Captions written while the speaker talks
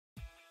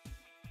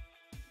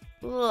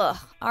Ugh,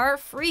 our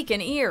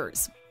freaking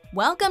ears.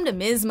 Welcome to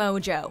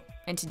MsMojo,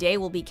 and today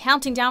we'll be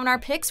counting down our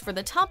picks for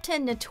the top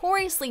 10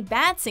 notoriously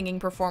bad singing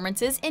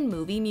performances in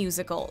movie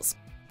musicals.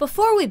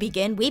 Before we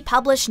begin, we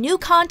publish new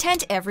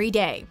content every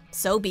day,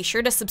 so be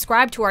sure to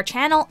subscribe to our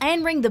channel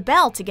and ring the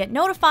bell to get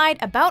notified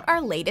about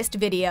our latest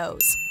videos.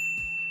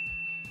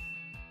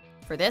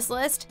 For this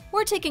list,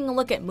 we're taking a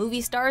look at movie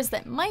stars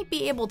that might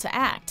be able to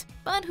act,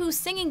 but whose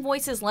singing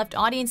voices left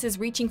audiences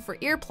reaching for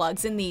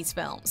earplugs in these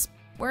films.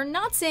 We're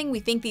not saying we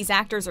think these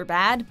actors are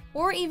bad,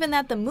 or even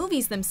that the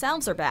movies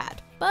themselves are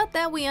bad, but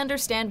that we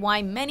understand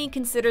why many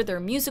consider their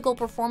musical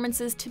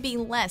performances to be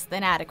less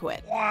than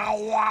adequate. Wow,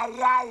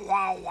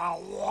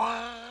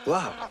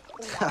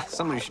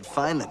 somebody should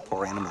find that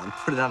poor animal and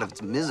put it out of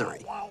its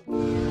misery.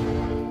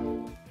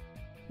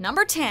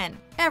 Number 10.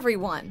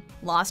 Everyone.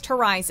 Lost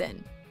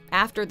Horizon.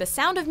 After The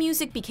Sound of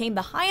Music became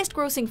the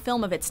highest-grossing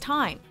film of its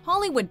time,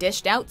 Hollywood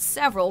dished out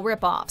several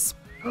rip-offs.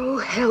 Oh,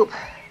 help.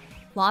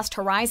 Lost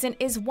Horizon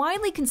is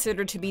widely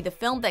considered to be the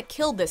film that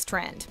killed this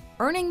trend,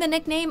 earning the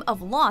nickname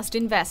of Lost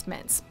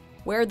Investments.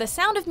 Where The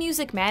Sound of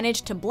Music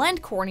managed to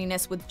blend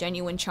corniness with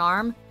genuine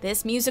charm,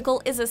 this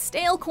musical is a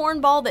stale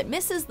cornball that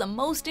misses the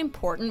most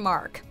important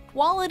mark: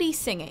 quality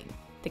singing.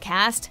 The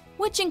cast,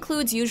 which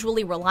includes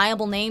usually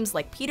reliable names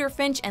like Peter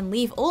Finch and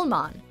Liv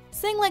Ullmann,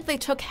 sing like they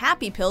took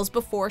happy pills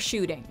before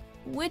shooting,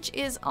 which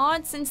is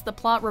odd since the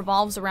plot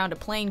revolves around a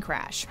plane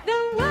crash.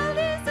 The world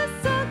is a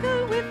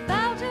circle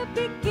without a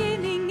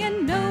beginning,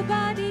 and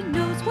nobody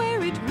knows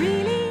where it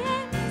really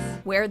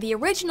ends. Where the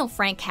original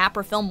Frank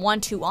Capra film won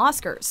 2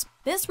 Oscars,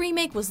 this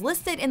remake was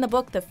listed in the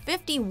book The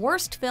 50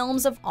 Worst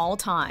Films of All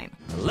Time.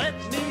 Let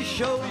me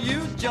show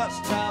you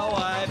just how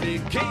I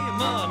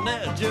became an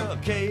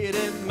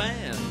educated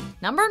man.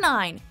 Number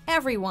 9.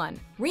 Everyone.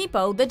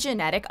 Repo the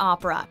Genetic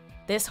Opera.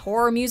 This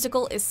horror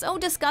musical is so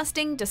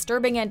disgusting,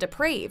 disturbing, and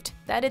depraved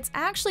that it's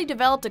actually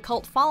developed a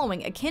cult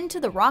following akin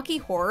to the Rocky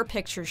Horror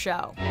Picture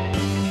Show.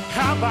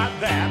 How about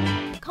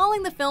that?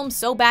 Calling the film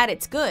so bad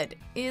it's good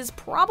is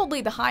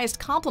probably the highest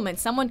compliment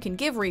someone can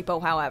give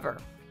Repo, however.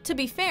 To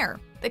be fair,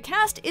 the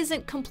cast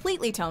isn't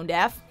completely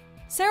tone-deaf.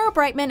 Sarah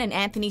Brightman and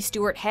Anthony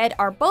Stewart Head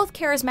are both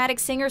charismatic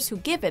singers who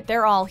give it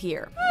their all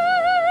here.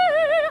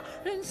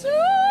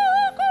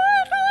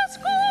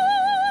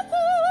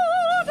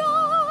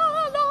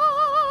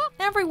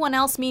 Everyone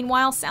else,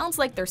 meanwhile, sounds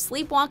like they're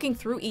sleepwalking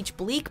through each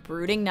bleak,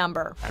 brooding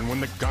number. And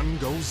when the gun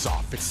goes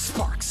off, it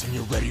sparks and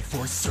you're ready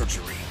for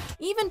surgery.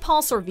 Even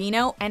Paul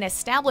Sorvino, an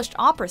established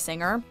opera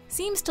singer,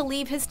 seems to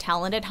leave his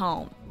talent at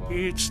home.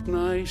 It's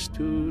nice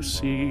to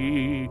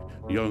see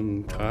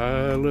young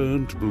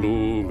talent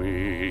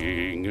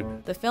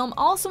blooming. The film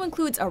also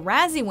includes a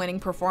Razzie-winning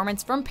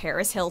performance from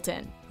Paris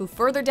Hilton, who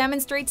further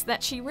demonstrates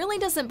that she really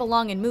doesn't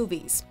belong in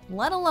movies,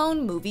 let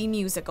alone movie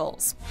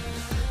musicals.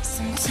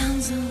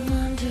 Sometimes I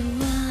wonder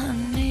why I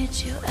need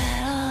you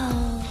at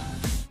all.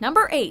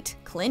 Number 8.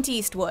 Clint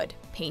Eastwood.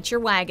 Paint Your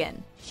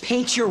Wagon.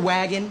 Paint Your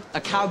Wagon?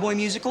 A cowboy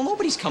musical?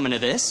 Nobody's coming to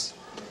this.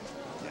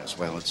 Yes,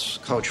 well, it's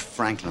Coach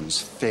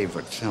Franklin's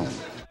favorite film.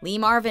 Lee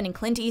Marvin and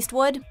Clint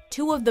Eastwood,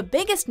 2 of the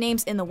biggest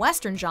names in the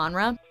Western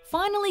genre,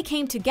 finally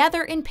came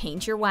together in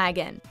Paint Your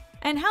Wagon.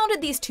 And how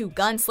did these 2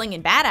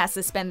 gunslinging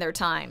badasses spend their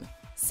time?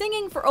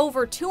 Singing for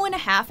over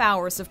 2.5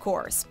 hours, of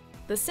course.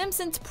 The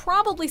Simpsons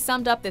probably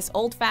summed up this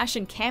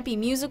old-fashioned campy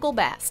musical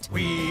best.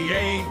 We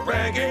ain't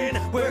bragging,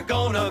 we're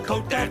gonna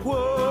coat that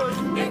wood.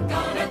 They're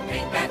gonna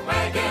paint that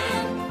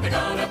wagon, they're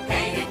gonna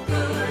paint it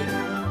good.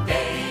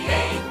 They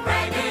ain't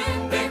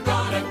bragging, they're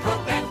gonna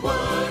coat that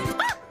wood.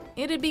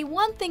 It'd be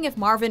one thing if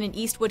Marvin and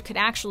Eastwood could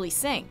actually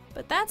sing,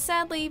 but that's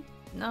sadly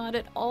not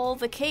at all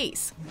the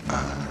case.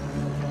 I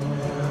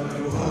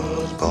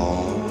was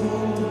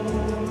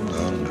born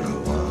under a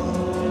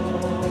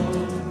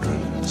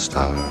wandering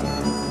star.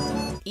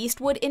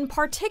 Eastwood in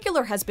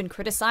particular has been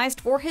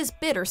criticized for his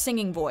bitter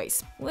singing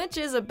voice, which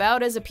is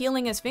about as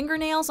appealing as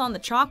fingernails on the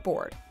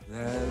chalkboard.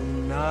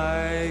 Then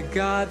I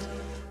got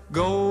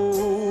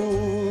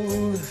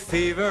gold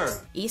fever.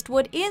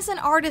 Eastwood is an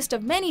artist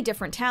of many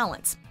different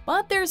talents,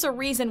 but there's a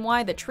reason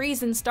why the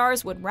trees and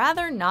stars would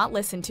rather not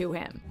listen to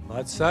him.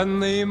 But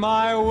suddenly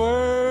my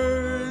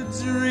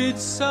words reach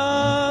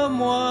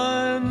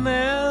someone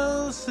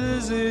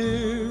else's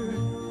ear.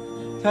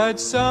 Touch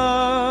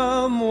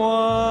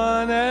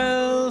someone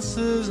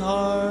else's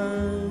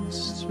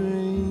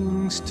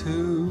heartstrings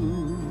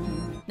too.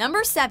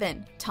 Number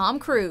 7. Tom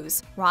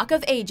Cruise. Rock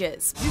of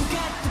Ages.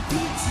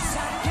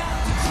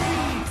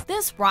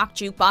 This rock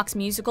jukebox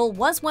musical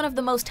was one of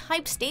the most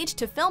hyped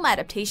stage-to-film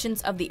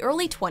adaptations of the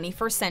early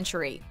 21st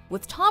century,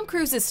 with Tom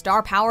Cruise's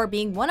star power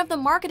being one of the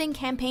marketing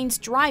campaign's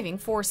driving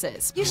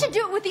forces. You should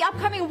do it with the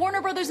upcoming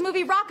Warner Brothers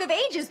movie Rock of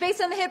Ages, based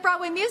on the hit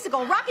Broadway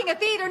musical, rocking a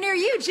theater near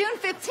you June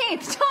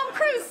 15th. Tom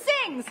Cruise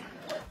sings!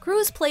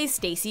 Cruise plays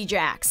Stacy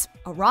Jacks,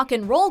 a rock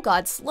and roll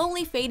god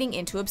slowly fading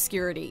into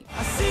obscurity.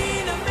 I've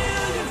seen a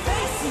million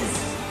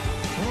faces.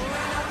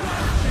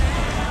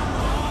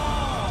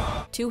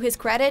 To his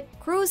credit,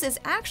 Cruise is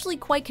actually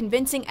quite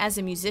convincing as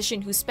a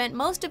musician who spent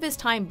most of his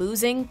time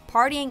boozing,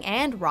 partying,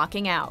 and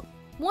rocking out.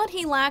 What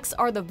he lacks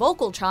are the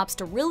vocal chops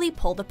to really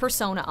pull the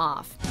persona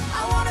off.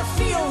 I wanna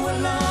feel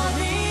what love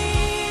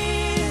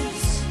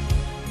is.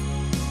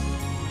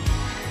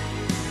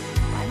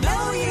 I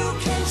know you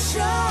can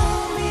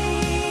show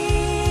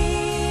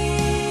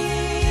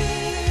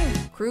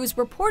me. Cruise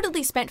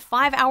reportedly spent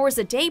 5 hours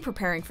a day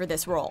preparing for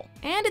this role,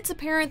 and it's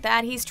apparent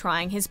that he's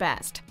trying his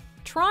best.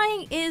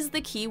 Trying is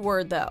the key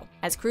word though,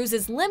 as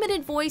Cruise's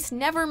limited voice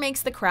never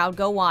makes the crowd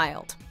go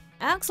wild.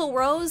 Axl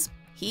Rose,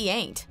 he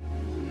ain't.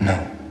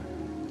 No.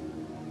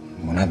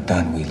 When I'm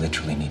done, we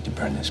literally need to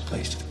burn this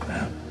place to the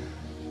ground.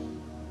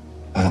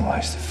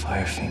 Otherwise, the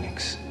Fire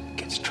Phoenix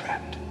gets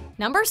trapped.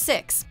 Number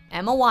 6.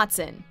 Emma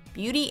Watson,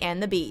 Beauty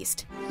and the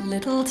Beast.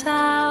 Little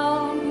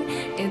town,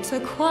 it's a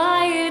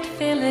quiet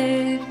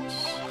village.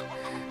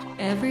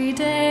 Every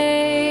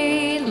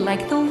day,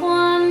 like the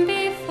one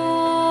before.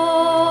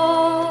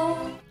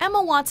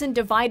 Emma Watson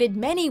divided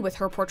many with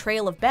her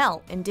portrayal of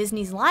Belle in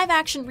Disney's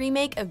live-action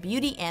remake of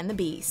Beauty and the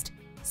Beast.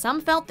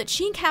 Some felt that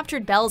she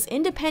captured Belle's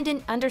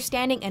independent,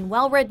 understanding, and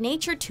well-read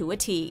nature to a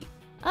T.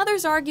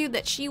 Others argued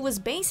that she was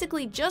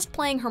basically just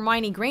playing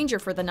Hermione Granger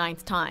for the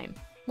 9th time.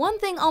 One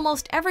thing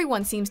almost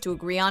everyone seems to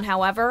agree on,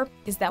 however,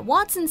 is that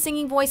Watson's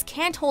singing voice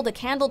can't hold a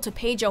candle to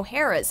Paige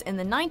O'Hara's in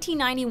the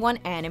 1991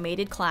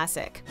 animated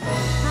classic.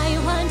 I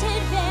want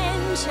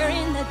adventure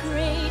in the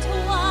great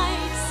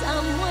white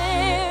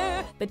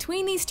somewhere.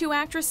 Between these two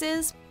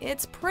actresses,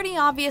 it's pretty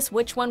obvious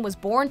which one was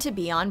born to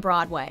be on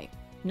Broadway.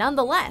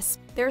 Nonetheless,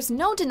 there's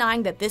no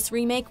denying that this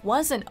remake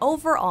was an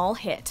overall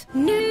hit.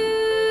 New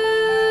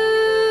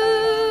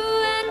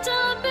and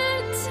a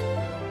bit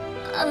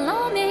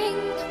alarming.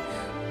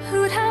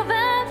 Who'd have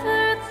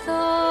ever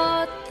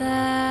thought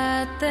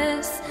that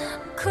this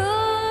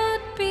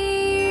could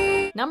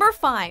be? Number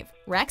 5.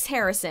 Rex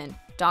Harrison,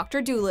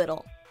 Dr.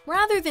 Dolittle.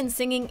 Rather than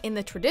singing in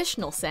the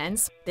traditional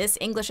sense, this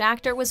English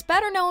actor was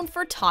better known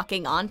for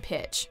talking on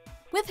pitch.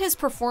 With his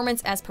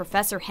performance as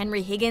Professor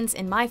Henry Higgins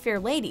in My Fair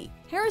Lady,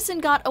 Harrison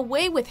got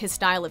away with his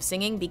style of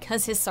singing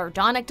because his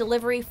sardonic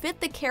delivery fit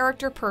the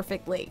character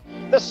perfectly.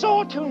 The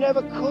sort who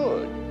never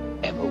could,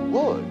 ever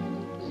would,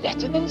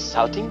 let an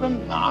insulting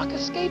remark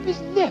escape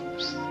his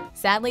lips.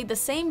 Sadly, the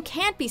same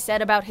can't be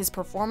said about his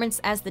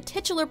performance as the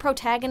titular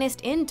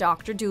protagonist in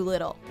Dr.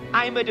 Dolittle.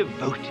 I'm a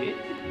devoted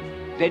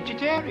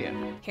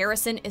vegetarian.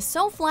 Harrison is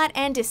so flat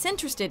and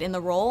disinterested in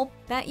the role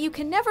that you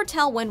can never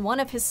tell when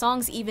one of his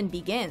songs even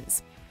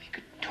begins.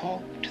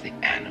 Talk to the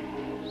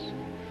animals,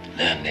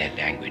 learn their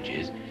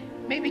languages,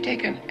 maybe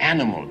take an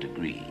animal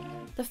degree.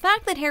 The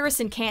fact that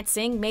Harrison can't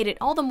sing made it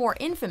all the more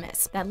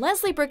infamous that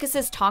Leslie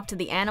Bricuss's Talk to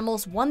the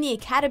Animals won the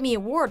Academy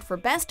Award for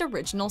Best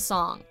Original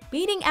Song,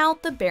 beating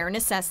out The Bare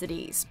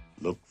Necessities.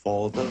 Look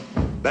for the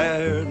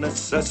bare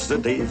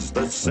necessities,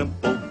 the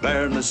simple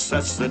bare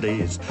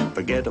necessities.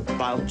 Forget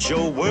about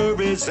your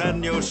worries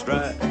and your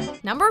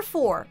strife. Number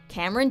 4.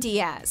 Cameron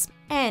Diaz,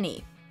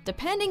 Annie.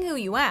 Depending who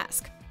you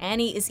ask,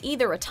 Annie is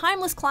either a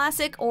timeless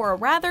classic or a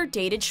rather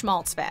dated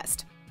schmaltz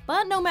fest.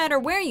 But no matter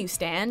where you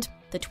stand,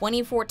 the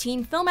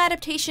 2014 film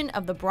adaptation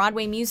of the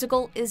Broadway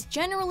musical is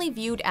generally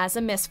viewed as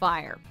a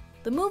misfire.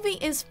 The movie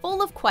is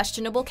full of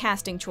questionable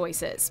casting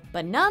choices,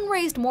 but none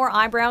raised more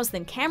eyebrows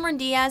than Cameron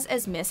Diaz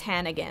as Miss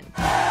Hannigan.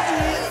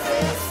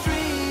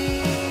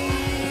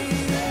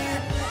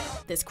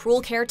 This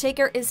cruel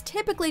caretaker is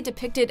typically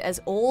depicted as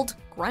old,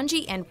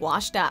 grungy, and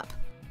washed up,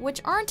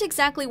 which aren't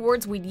exactly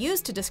words we'd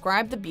use to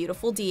describe the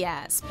beautiful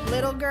Diaz.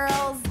 Little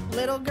girls,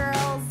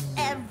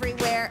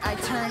 everywhere I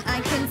turn I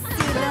can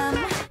see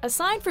them.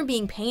 Aside from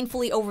being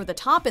painfully over the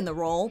top in the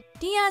role,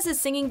 Diaz's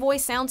singing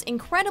voice sounds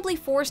incredibly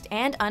forced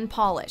and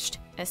unpolished,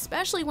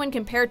 especially when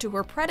compared to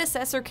her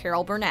predecessor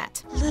Carol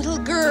Burnett. Little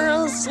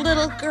girls,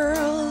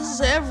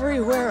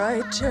 everywhere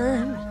I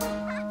turn,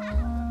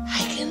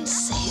 I can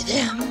see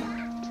them.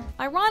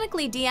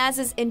 Ironically,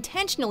 Diaz's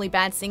intentionally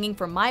bad singing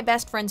for My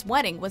Best Friend's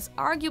Wedding was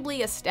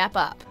arguably a step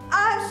up.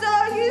 I'm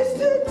so used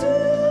to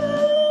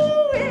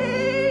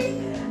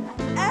doing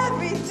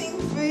everything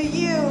for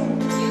you.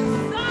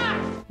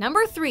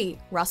 Number 3.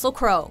 Russell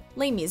Crowe,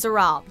 Les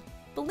Miserables.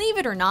 Believe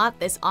it or not,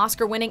 this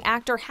Oscar-winning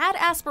actor had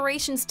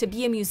aspirations to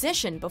be a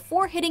musician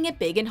before hitting it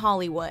big in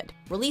Hollywood,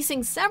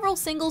 releasing several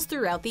singles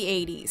throughout the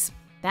 80s.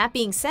 That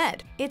being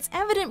said, it's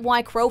evident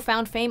why Crowe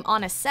found fame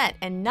on a set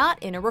and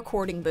not in a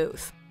recording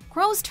booth.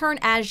 Crowe's turn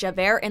as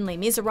Javert in Les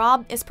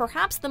Miserables is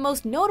perhaps the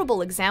most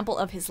notable example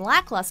of his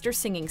lackluster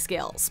singing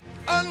skills.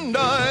 And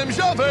I'm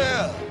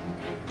Javert.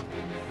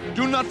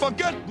 Do not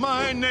forget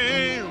my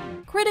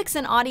name. Critics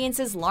and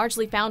audiences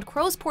largely found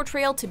Crowe's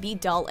portrayal to be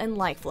dull and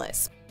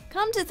lifeless.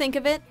 Come to think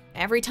of it,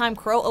 every time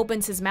Crowe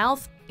opens his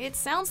mouth, it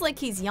sounds like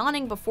he's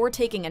yawning before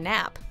taking a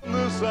nap.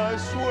 This I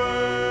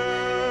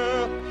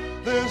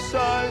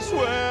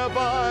swear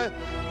by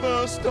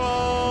the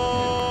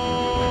stars.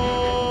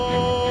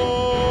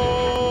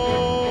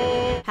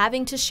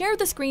 Having to share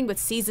the screen with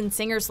seasoned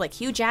singers like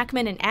Hugh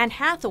Jackman and Anne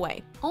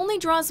Hathaway only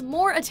draws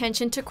more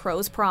attention to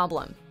Crowe's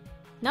problem.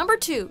 Number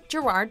 2.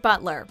 Gerard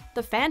Butler,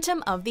 The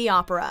Phantom of the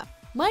Opera.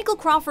 Michael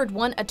Crawford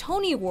won a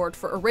Tony Award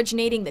for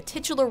originating the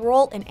titular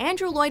role in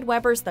Andrew Lloyd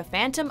Webber's The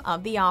Phantom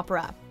of the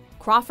Opera.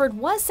 Crawford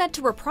was set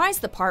to reprise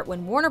the part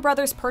when Warner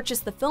Brothers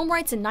purchased the film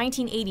rights in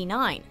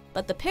 1989,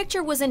 but the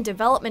picture was in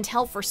development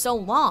hell for so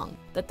long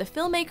that the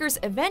filmmakers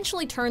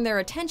eventually turned their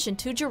attention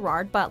to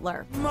Gerard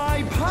Butler.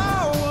 My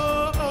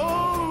power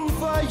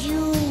over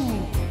you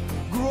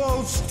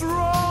grows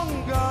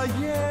stronger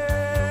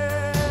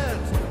yet.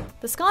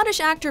 The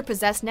Scottish actor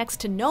possessed next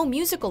to no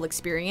musical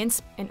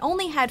experience and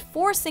only had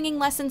 4 singing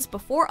lessons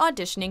before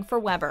auditioning for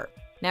Weber.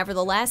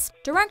 Nevertheless,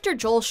 director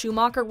Joel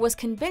Schumacher was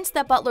convinced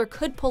that Butler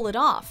could pull it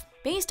off,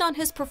 based on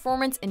his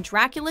performance in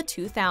Dracula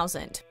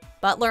 2000.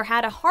 Butler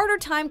had a harder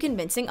time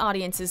convincing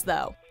audiences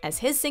though, as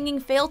his singing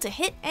failed to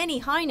hit any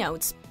high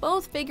notes,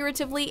 both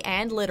figuratively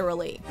and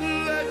literally.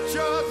 Let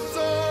your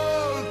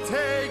soul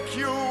take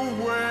you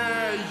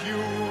where you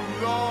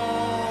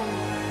long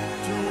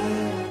to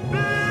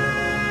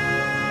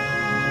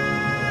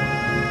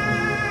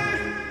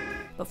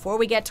be. Before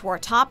we get to our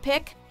top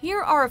pick,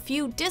 here are a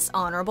few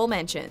dishonorable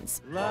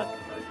mentions. Let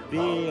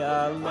be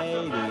a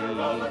lady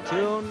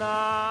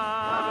tonight.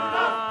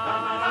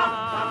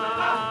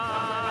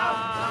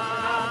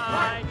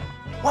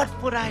 What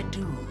would I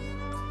do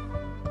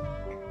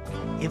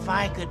if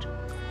I could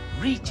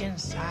reach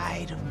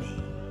inside of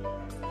me?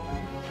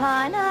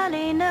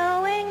 Finally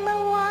knowing the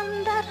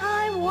one that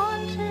I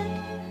wanted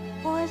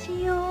was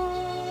yours.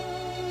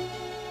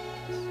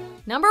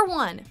 Number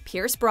 1.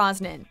 Pierce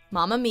Brosnan,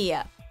 Mamma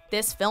Mia.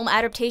 This film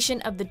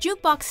adaptation of the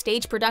jukebox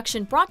stage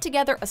production brought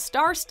together a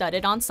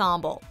star-studded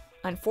ensemble.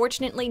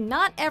 Unfortunately,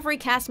 not every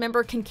cast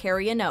member can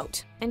carry a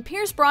note, and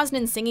Pierce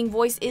Brosnan's singing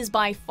voice is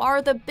by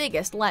far the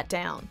biggest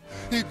letdown.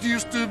 It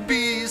used to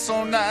be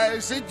so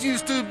nice, it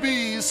used to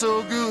be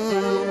so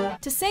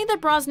good. To say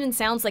that Brosnan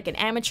sounds like an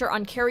amateur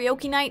on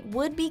karaoke night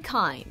would be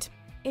kind.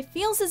 It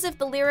feels as if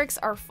the lyrics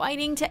are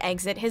fighting to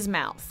exit his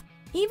mouth.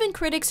 Even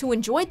critics who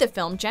enjoyed the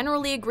film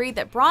generally agree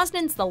that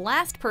Brosnan's the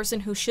last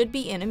person who should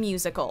be in a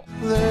musical.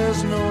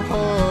 There's no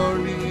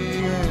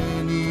hurry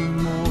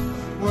anymore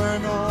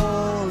when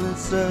all is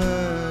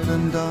said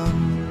and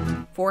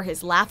done. For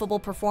his laughable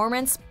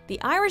performance,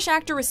 the Irish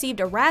actor received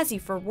a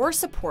Razzie for Worst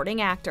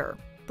Supporting Actor.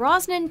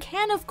 Brosnan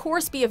can of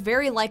course be a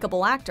very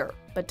likable actor,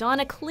 but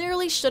Donna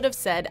clearly should have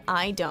said,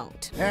 "I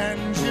don't."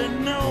 And you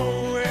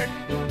know it.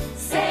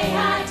 Say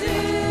I do.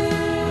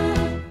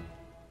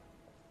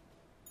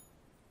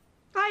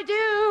 I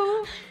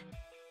do.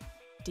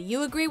 Do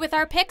you agree with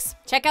our picks?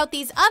 Check out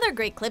these other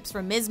great clips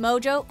from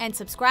MsMojo and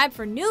subscribe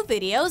for new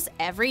videos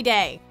every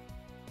day.